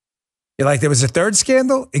 You're like, there was a 3rd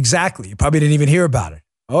scandal? Exactly. You probably didn't even hear about it.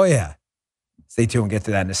 Oh, yeah. Stay tuned. We'll get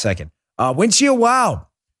to that in a second. Windshield Wow.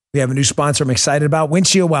 We have a new sponsor I'm excited about.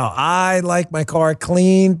 Windshield Wow. I like my car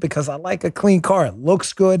clean because I like a clean car. It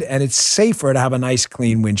looks good and it's safer to have a nice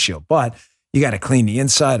clean windshield. But you got to clean the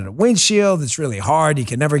inside of the windshield. It's really hard. You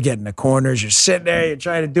can never get in the corners. You're sitting there. You're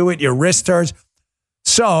trying to do it. Your wrist hurts.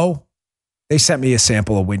 So they sent me a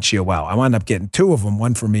sample of Windshield Wow. I wound up getting 2 of them,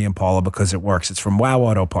 one for me and Paula because it works. It's from Wow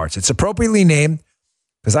Auto Parts. It's appropriately named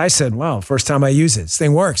because I said, wow, first time I use it. This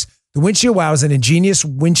thing works. The Windshield Wow is an ingenious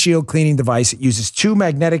windshield cleaning device. It uses 2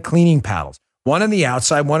 magnetic cleaning paddles, one on the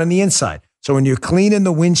outside, one on the inside. So when you're cleaning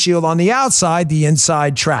the windshield on the outside, the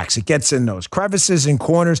inside tracks. It gets in those crevices and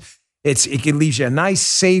corners. It leaves you a nice,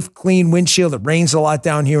 safe, clean windshield. It rains a lot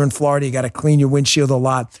down here in Florida. You got to clean your windshield a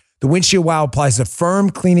lot. The Windshield Wow applies a firm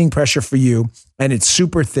cleaning pressure for you, and it's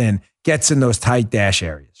super thin, gets in those tight dash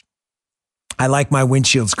areas. I like my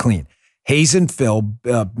windshields clean. Haze and film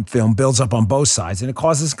builds up on both sides, and it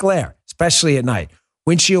causes glare, especially at night.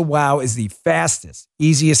 Windshield Wow is the fastest,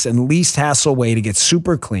 easiest, and least hassle way to get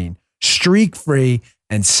super clean, streak-free,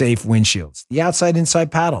 and safe windshields. The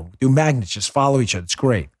outside-inside paddle, do magnets, just follow each other. It's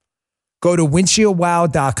great. Go to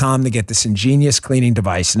windshieldwow.com to get this ingenious cleaning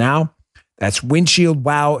device now. That's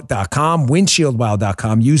windshieldwow.com,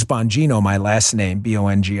 windshieldwow.com. Use Bongino, my last name,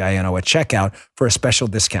 Bongino, at checkout for a special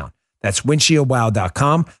discount. That's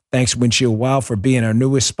windshieldwow.com. Thanks, Windshield Wow, for being our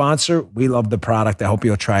newest sponsor. We love the product. I hope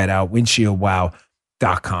you'll try it out.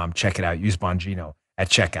 Windshieldwow.com. Check it out. Use Bongino at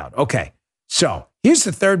checkout. Okay, so here's the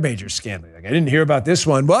 3rd major scandal. Like, I didn't hear about this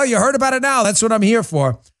one. Well, you heard about it now. That's what I'm here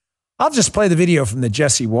for. I'll just play the video from the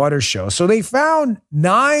Jesse Waters show. So they found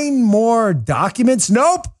 9 more documents.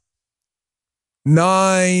 Nope.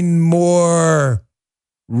 9 more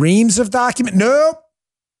reams of documents. Nope.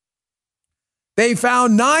 They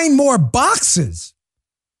found 9 more boxes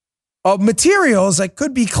of materials that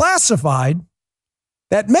could be classified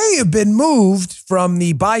that may have been moved from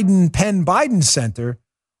the Penn Biden Center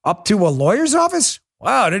up to a lawyer's office.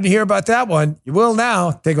 Wow, I didn't hear about that one. You will now.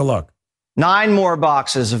 Take a look. 9 more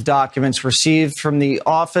boxes of documents received from the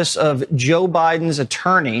office of Joe Biden's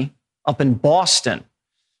attorney up in Boston.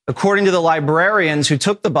 According to the librarians who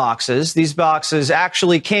took the boxes, these boxes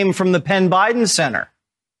actually came from the Penn Biden Center.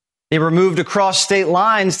 They were moved across state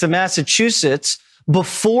lines to Massachusetts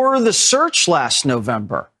before the search last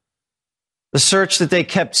November, the search that they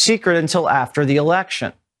kept secret until after the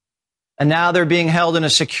election. And now they're being held in a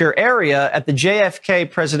secure area at the JFK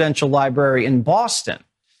Presidential Library in Boston.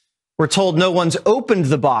 We're told no one's opened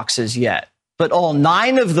the boxes yet, but all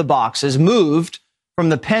 9 of the boxes moved from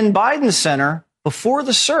the Penn Biden Center before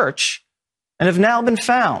the search and have now been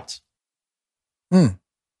found. Didn't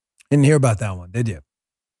hear about that one, did you?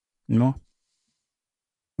 No.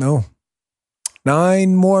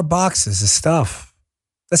 9 more boxes of stuff.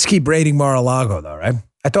 Let's keep raiding Mar-a-Lago, though, right?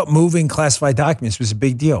 I thought moving classified documents was a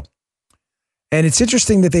big deal. And it's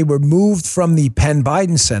interesting that they were moved from the Penn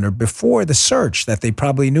Biden Center before the search that they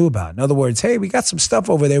probably knew about. In other words, hey, we got some stuff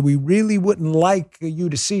over there we really wouldn't like you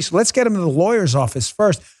to see. So let's get them to the lawyer's office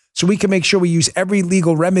first so we can make sure we use every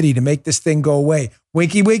legal remedy to make this thing go away.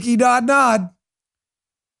 Winky, winky, nod, nod.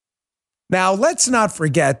 Now, let's not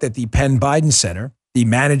forget that the Penn Biden Center, the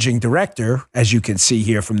managing director, as you can see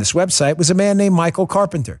here from this website, was a man named Michael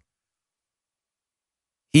Carpenter.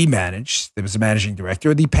 There was a managing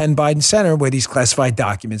director of the Penn Biden Center where these classified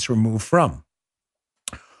documents were moved from.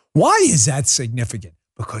 Why is that significant?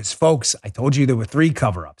 Because, folks, I told you there were 3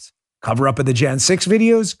 cover-ups. Cover-up of the Jan 6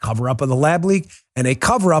 videos, cover-up of the lab leak, and a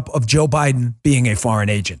cover-up of Joe Biden being a foreign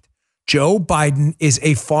agent. Joe Biden is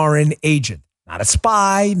a foreign agent. Not a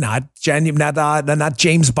spy, not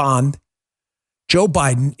James Bond. Joe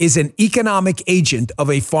Biden is an economic agent of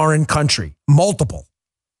a foreign country, multiple.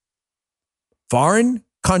 Foreign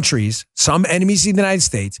countries, some enemies of the United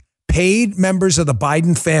States, paid members of the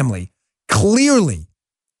Biden family clearly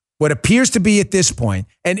what appears to be at this point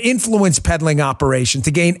an influence peddling operation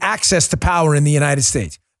to gain access to power in the United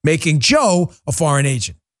States, making Joe a foreign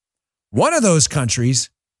agent. One of those countries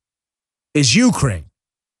is Ukraine,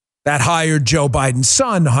 that hired Joe Biden's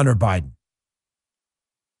son, Hunter Biden.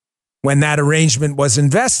 When that arrangement was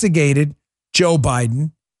investigated, Joe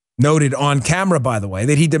Biden noted on camera, by the way,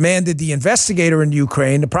 that he demanded the investigator in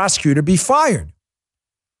Ukraine, the prosecutor, be fired.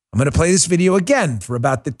 I'm going to play this video again for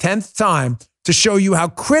about the 10th time to show you how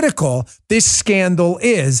critical this scandal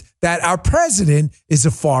is that our president is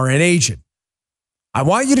a foreign agent. I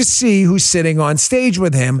want you to see who's sitting on stage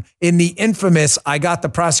with him in the infamous "I got the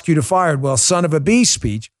prosecutor fired, well, son of a bee"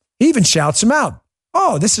 speech. He even shouts him out.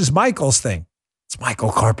 Oh, this is Michael's thing. It's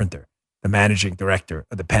Michael Carpenter, the managing director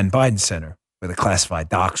of the Penn Biden Center, where the classified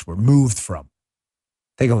docs were moved from.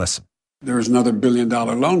 Take a listen. There was another $1 billion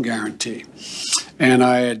loan guarantee. And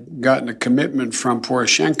I had gotten a commitment from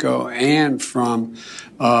Poroshenko and from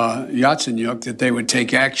Yatsenyuk that they would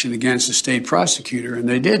take action against the state prosecutor, and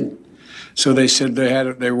they didn't. So they said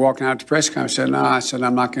they were walking out to press conference. I said, no, I said, we're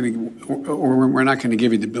not going to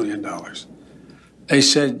give you the $1 billion. They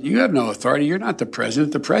said, you have no authority. You're not the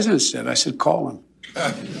president. The president said. I said, call him.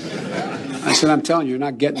 I said, I'm telling you, you're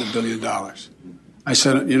not getting the $1 billion. I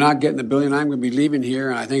said, you're not getting the $1 billion. I'm going to be leaving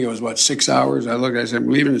here. And I think it was, 6 hours? I said, I'm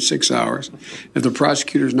leaving in 6 hours. If the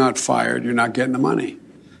prosecutor's not fired, you're not getting the money.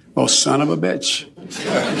 Well, son of a bitch.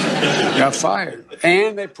 Got fired.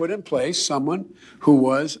 And they put in place someone who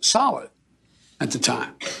was solid at the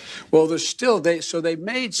time. Well, they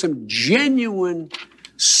made some genuine,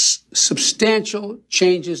 substantial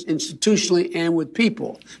changes institutionally and with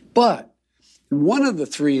people. But in one of the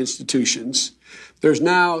three institutions, there's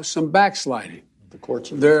now some backsliding. The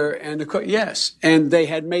courts are there, and yes, and they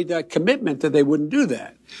had made that commitment that they wouldn't do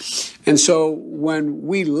that. And so when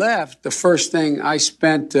we left, the first thing I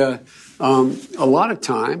spent a lot of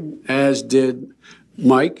time, as did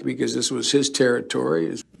Mike, because this was his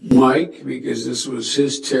territory.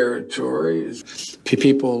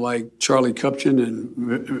 People like Charlie Kupchan and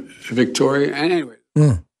Victoria. And anyway,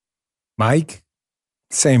 Mike,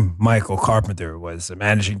 same Michael Carpenter, was the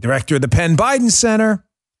managing director of the Penn Biden Center,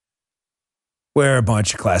 where a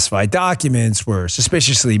bunch of classified documents were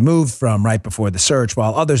suspiciously moved from right before the search,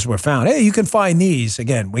 while others were found. Hey, you can find these.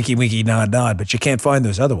 Again, wiki, nod, but you can't find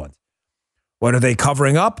those other ones. What are they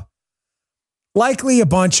covering up? Likely a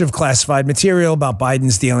bunch of classified material about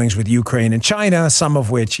Biden's dealings with Ukraine and China, some of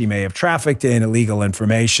which he may have trafficked in illegal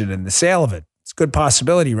information and the sale of it. It's a good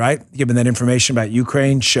possibility, right? Given that information about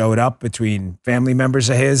Ukraine showed up between family members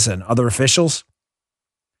of his and other officials.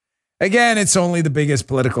 Again, it's only the biggest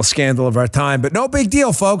political scandal of our time, but no big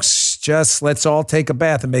deal, folks. Just let's all take a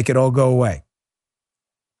bath and make it all go away.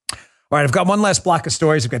 All right, I've got one last block of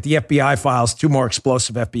stories. I've got the FBI files, 2 more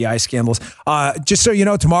explosive FBI scandals. Just so you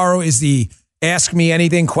know, tomorrow is the Ask Me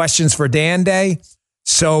Anything Questions for Dan Day.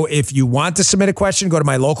 So if you want to submit a question, go to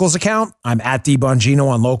my Locals account. I'm at DBongino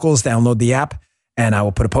on Locals. Download the app. And I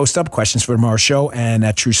will put a post up, questions for tomorrow's show, and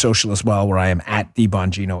at True Social as well, where I am at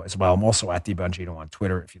DBongino as well. I'm also at DBongino on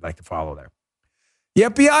Twitter if you'd like to follow there. The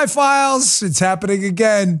FBI files, it's happening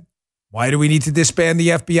again. Why do we need to disband the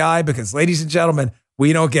FBI? Because, ladies and gentlemen,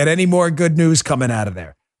 we don't get any more good news coming out of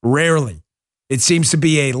there. Rarely. It seems to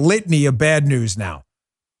be a litany of bad news now.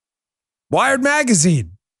 Wired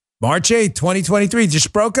Magazine, March 8, 2023,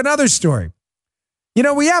 just broke another story. You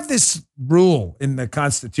know, we have this rule in the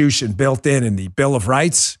Constitution built in the Bill of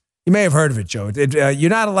Rights. You may have heard of it, Joe. You're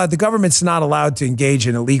not allowed, the government's not allowed to engage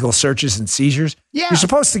in illegal searches and seizures. Yeah. You're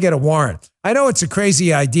supposed to get a warrant. I know it's a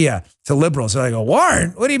crazy idea to liberals. They're like, a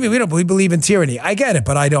warrant? What do you mean? We believe in tyranny. I get it,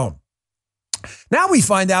 but I don't. Now we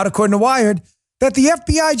find out, according to Wired, that the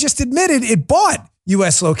FBI just admitted it bought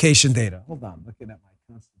U.S. location data. Hold on, I'm looking at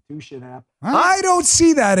my Constitution app. Huh? I don't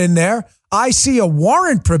see that in there. I see a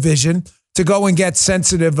warrant provision to go and get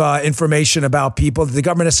sensitive information about people. The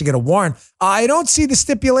government has to get a warrant. I don't see the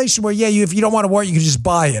stipulation where, if you don't want a warrant, you can just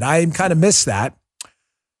buy it. I kind of missed that.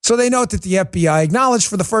 So they note that the FBI acknowledged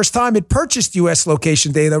for the first time it purchased U.S.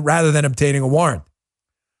 location data rather than obtaining a warrant.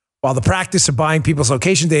 While the practice of buying people's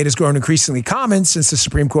location data has grown increasingly common since the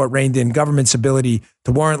Supreme Court reined in government's ability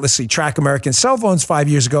to warrantlessly track American cell phones 5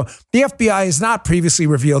 years ago, the FBI has not previously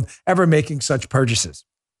revealed ever making such purchases.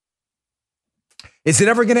 Is it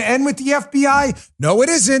ever going to end with the FBI? No, it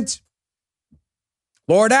isn't.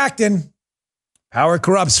 Lord Acton, power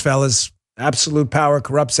corrupts, fellas. Absolute power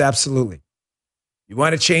corrupts absolutely. You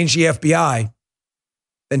want to change the FBI,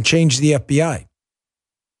 then change the FBI.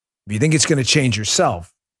 If you think it's going to change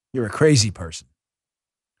yourself, you're a crazy person.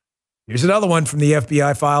 Here's another one from the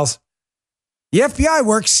FBI files. The FBI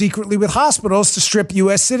works secretly with hospitals to strip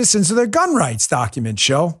U.S. citizens of their gun rights, documents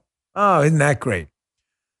show. Oh, isn't that great?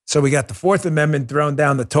 So we got the Fourth Amendment thrown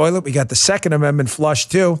down the toilet. We got the Second Amendment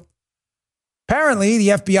flushed too. Apparently, the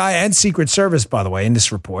FBI and Secret Service, by the way, in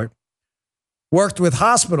this report, worked with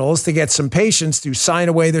hospitals to get some patients to sign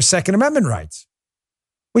away their Second Amendment rights.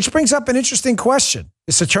 Which brings up an interesting question.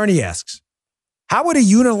 This attorney asks, how would a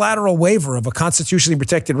unilateral waiver of a constitutionally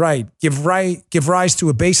protected right give rise to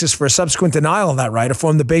a basis for a subsequent denial of that right or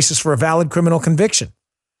form the basis for a valid criminal conviction?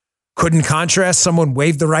 Could, in contrast, someone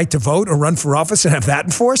waive the right to vote or run for office and have that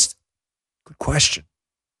enforced? Good question.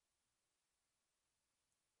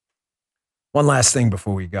 One last thing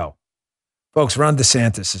before we go. Folks, Ron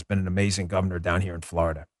DeSantis has been an amazing governor down here in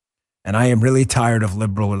Florida. And I am really tired of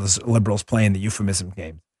liberals playing the euphemism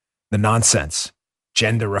game, the nonsense,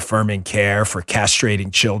 gender-affirming care for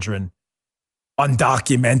castrating children,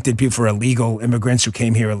 undocumented people, for illegal immigrants who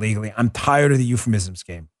came here illegally. I'm tired of the euphemisms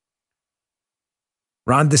game.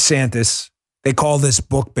 Ron DeSantis, they call this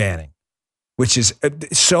book banning, which is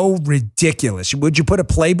so ridiculous. Would you put a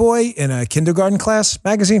Playboy in a kindergarten class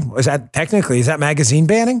magazine? Is that magazine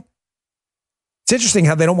banning? It's interesting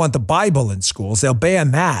how they don't want the Bible in schools. They'll ban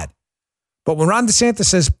that. But when Ron DeSantis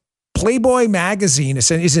says Playboy magazine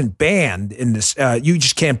isn't banned in this, you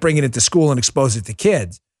just can't bring it into school and expose it to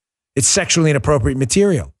kids. It's sexually inappropriate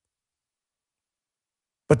material.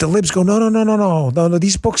 But the libs go, no,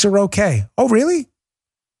 these books are okay. Oh, really?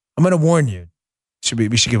 I'm going to warn you.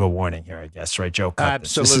 We should give a warning here, I guess, right, Joe?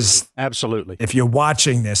 Absolutely. If you're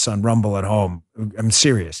watching this on Rumble at home, I'm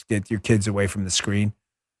serious. Get your kids away from the screen.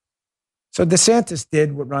 So DeSantis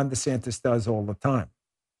did what Ron DeSantis does all the time.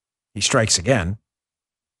 He strikes again.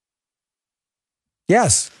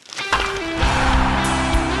 Yes.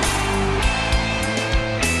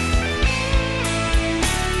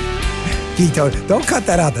 Don't cut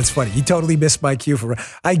that out. That's funny. You totally missed my cue for.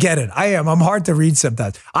 I get it. I'm hard to read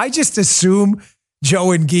sometimes. I just assume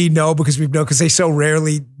Joe and Guy know because they so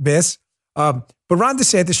rarely miss. But Ron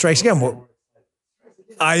DeSantis strikes again. Well,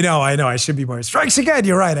 I know. I should be more. Strikes again.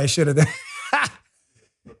 You're right. I should have.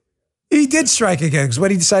 He did strike again because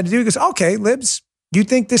what he decided to do, he goes, okay, libs, you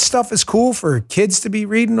think this stuff is cool for kids to be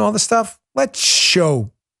reading all this stuff? Let's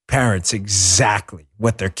show parents exactly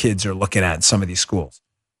what their kids are looking at in some of these schools.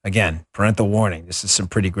 Again, parental warning. This is some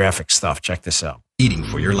pretty graphic stuff. Check this out. Eating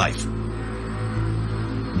for your life.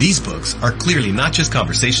 These books are clearly not just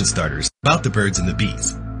conversation starters about the birds and the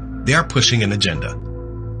bees. They are pushing an agenda.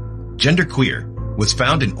 Genderqueer was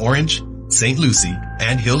found in Orange, St. Lucie,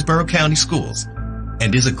 and Hillsborough County schools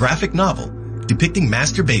and is a graphic novel depicting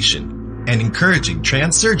masturbation and encouraging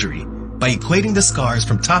trans surgery by equating the scars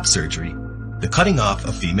from top surgery, the cutting off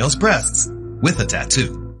of females' breasts, with a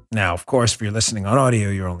tattoo. Now, of course, if you're listening on audio,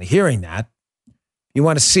 you're only hearing that. You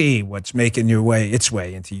want to see what's making its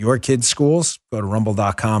way into your kids' schools, go to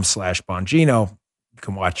rumble.com/Bongino. You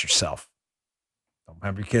can watch yourself. Don't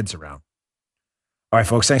have your kids around. All right,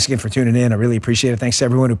 folks, thanks again for tuning in. I really appreciate it. Thanks to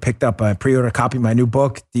everyone who picked up a pre-order copy of my new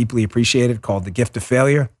book. Deeply appreciated, called The Gift of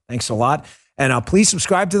Failure. Thanks a lot. And please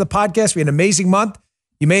subscribe to the podcast. We had an amazing month.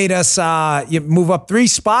 You made us you move up 3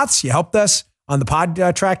 spots. You helped us on the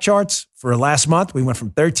pod track charts for last month. We went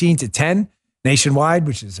from 13 to 10 nationwide,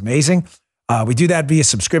 which is amazing. We do that via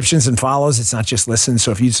subscriptions and follows. It's not just listens.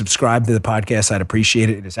 So if you subscribe to the podcast, I'd appreciate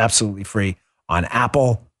it. It is absolutely free on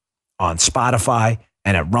Apple, on Spotify,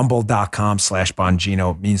 and at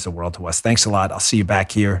rumble.com/Bongino. It means the world to us. Thanks a lot. I'll see you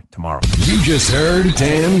back here tomorrow. You just heard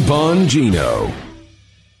Dan Bongino.